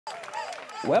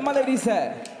Where my ladies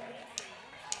at?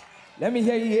 Let me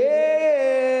hear you.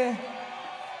 Yeah.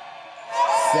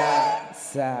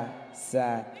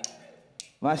 Sa.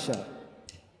 Masha.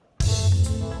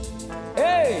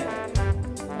 Hey,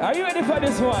 are you ready for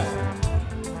this one?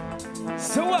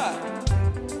 So what?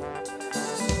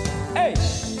 Hey,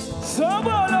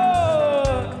 Sobolo.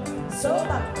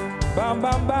 Soba. Bam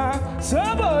bam bam.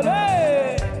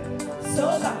 Sobolo.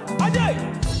 Soba. Ajay.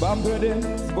 Bam bede,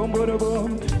 boom boom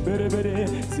boom, bede bede,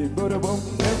 si boom boom,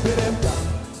 bede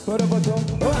boom boom.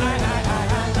 Oh I.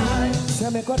 Say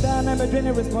me go down and me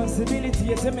doing responsibility.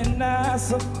 Yes me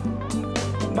naso.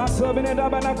 Maso bene da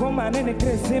bana kuma nene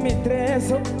kresi mi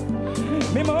treso.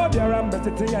 Me mo biara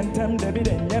mbetete yantem de bi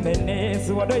de nyame ne.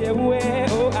 So what do you way?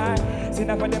 Oh I. See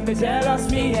now for them they jealous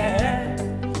me yeah.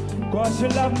 Cause you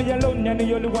love me alone and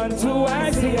you're the one who I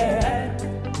see yeah.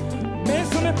 Me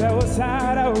so me pe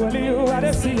osara only you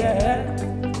I see yeah.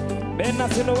 Then I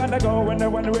see no one to go when the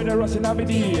one with the rushing I'll be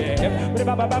there. Bang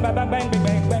bang bang bang bang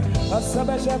bang. A sub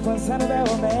chef on Sunday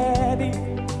already.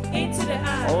 Into the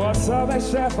eye. Oh, a sub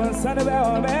chef on Sunday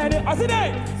already. I see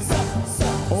that.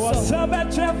 Oh, a sub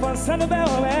chef on Sunday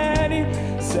already.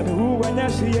 Say who when you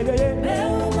see yeah.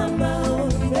 Bell mama.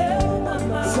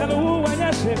 Say who when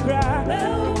you see cry.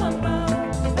 Bell mama.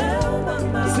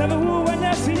 Say who when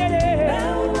you see yeah.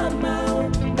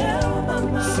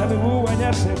 Say who when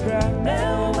you see cry.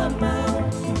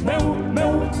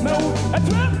 A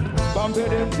trap. Bum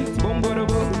bede, boom boom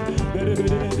boom, bede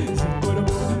bede, boom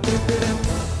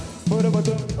boom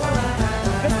boom.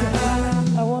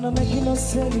 I wanna make you no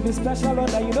say you be special or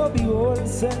that you know be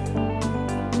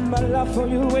wholesome. My love for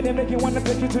you when they make you wanna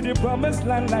take you to the promised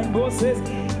land like Moses.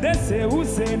 They say who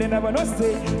say they never know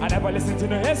say. I never listen to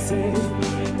no essay.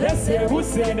 They say who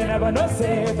say they never know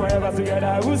say. Forever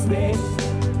together who stay.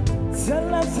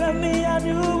 Tell me and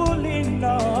you will lean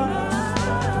on.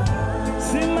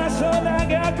 See my shoulder,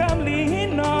 girl, come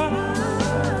lean on.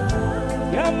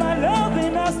 Yeah, my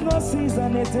loving has no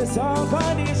season, it is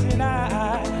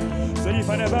unconditional. So if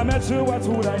I never met you, what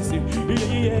would I see?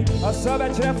 Yeah. I saw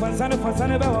that chef for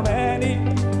Sunday about many.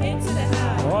 Into the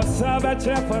eye. I saw that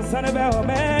chef for Sunday about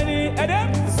many. And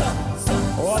then,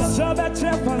 I saw that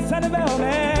chef for Sunday about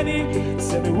many.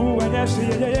 Say me who when you see,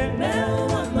 yeah.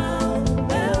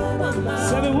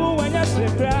 Say me who when you see,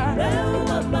 cry.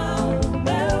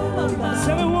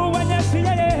 Say me who when you see, yeah.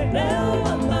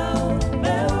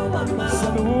 Say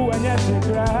me who when you see,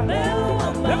 cry.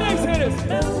 Let me say this.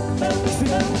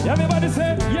 See, everybody say,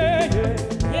 yeah,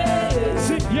 yeah.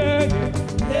 See, yeah,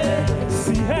 yeah.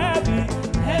 See, happy.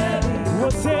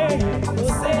 We'll say,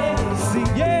 see,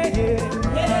 yeah, yeah.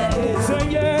 Say,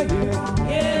 yeah,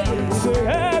 yeah. Say,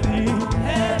 happy.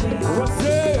 We'll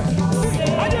say,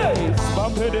 ajay.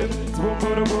 Bam bede, boom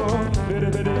boom boom, bede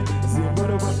bede, sim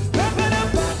boom boom.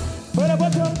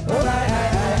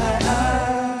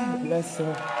 Bless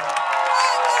her.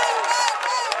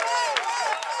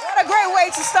 What a great way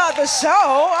to start the show.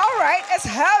 All right, it's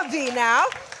Herby now.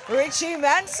 Richie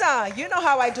Mansa, you know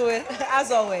how I do it,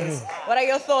 as always. What are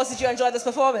your thoughts? Did you enjoy this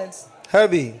performance?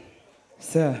 Herby,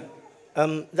 Sir.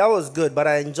 that was good, but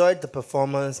I enjoyed the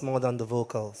performance more than the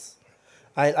vocals.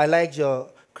 I liked your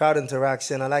crowd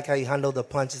interaction. I like how you handled the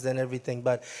punches and everything,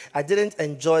 but I didn't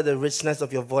enjoy the richness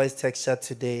of your voice texture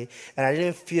today, and I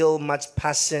didn't feel much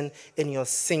passion in your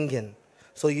singing.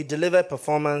 So you delivered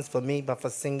performance for me, but for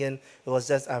singing, it was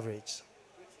just average.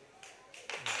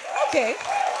 Okay.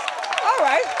 All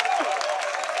right.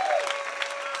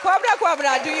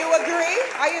 Kwabna, do you agree?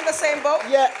 Are you in the same boat?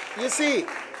 Yeah, you see,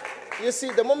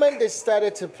 the moment they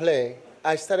started to play,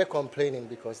 I started complaining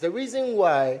because the reason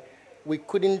why we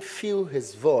couldn't feel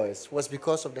his voice was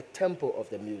because of the tempo of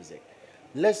the music.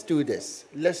 Let's do this.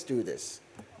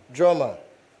 Drummer,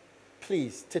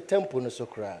 please, te tempo no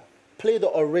sokra. Play the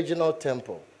original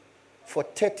tempo for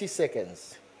 30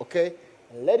 seconds, okay?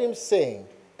 And let him sing,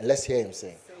 and let's hear him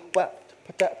sing.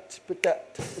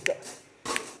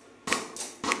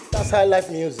 That's high life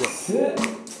music.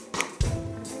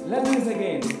 Let's do this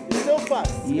again. It's still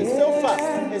fast. Yeah.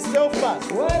 It's still fast,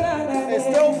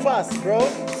 bro.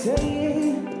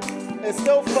 It's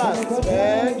still fast,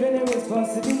 man.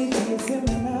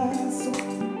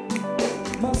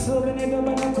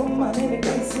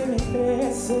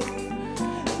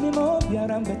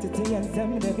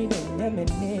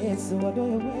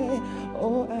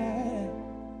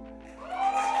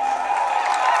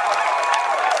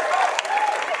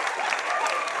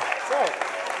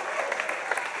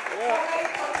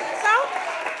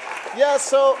 Yeah,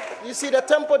 so you see, the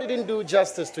tempo didn't do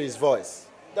justice to his voice.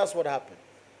 That's what happened.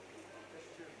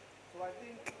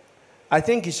 I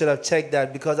think you should have checked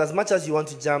that because as much as you want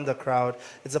to jam the crowd,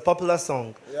 it's a popular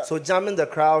song. Yeah. So jamming the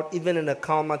crowd, even in a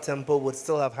calmer tempo, would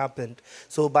still have happened.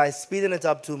 So by speeding it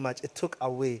up too much, it took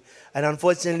away. And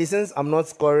unfortunately, since I'm not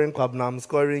scoring Kwabna, I'm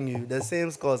scoring you. The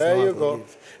same scores. There no you one go. will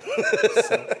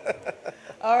give.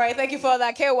 All right, thank you for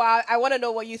that. Kewa, I want to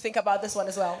know what you think about this one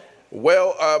as well.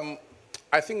 Well,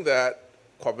 I think that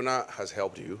Kwabena has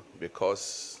helped you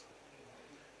because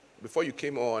before you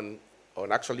came on,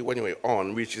 or actually when you were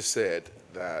on, Richie said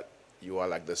that you are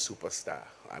like the superstar.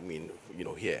 I mean, you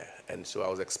know, here. And so I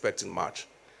was expecting much.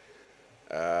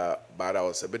 But I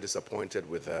was a bit disappointed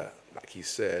with, like he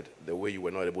said, the way you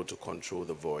were not able to control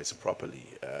the voice properly.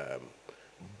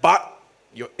 But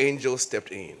your angel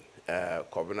stepped in.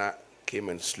 Kwabena came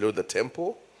and slowed the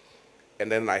tempo.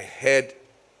 And then I heard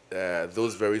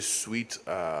those very sweet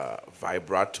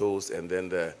vibratos and then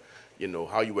the, you know,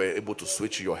 how you were able to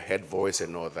switch your head voice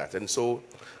and all that. And so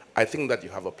I think that you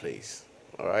have a place,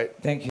 all right? Thank you.